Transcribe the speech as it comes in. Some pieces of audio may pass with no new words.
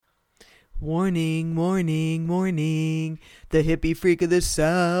Warning, warning, warning. The hippie freak of the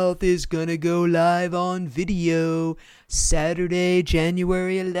South is gonna go live on video Saturday,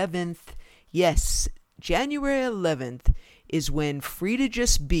 January 11th. Yes, January 11th is when Free to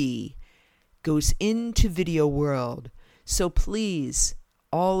Just Be goes into video world. So please,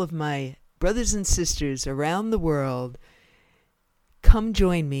 all of my brothers and sisters around the world, come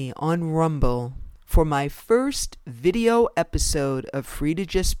join me on Rumble for my first video episode of Free to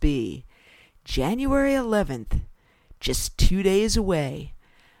Just Be. January 11th, just 2 days away.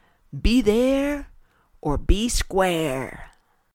 Be there or be square.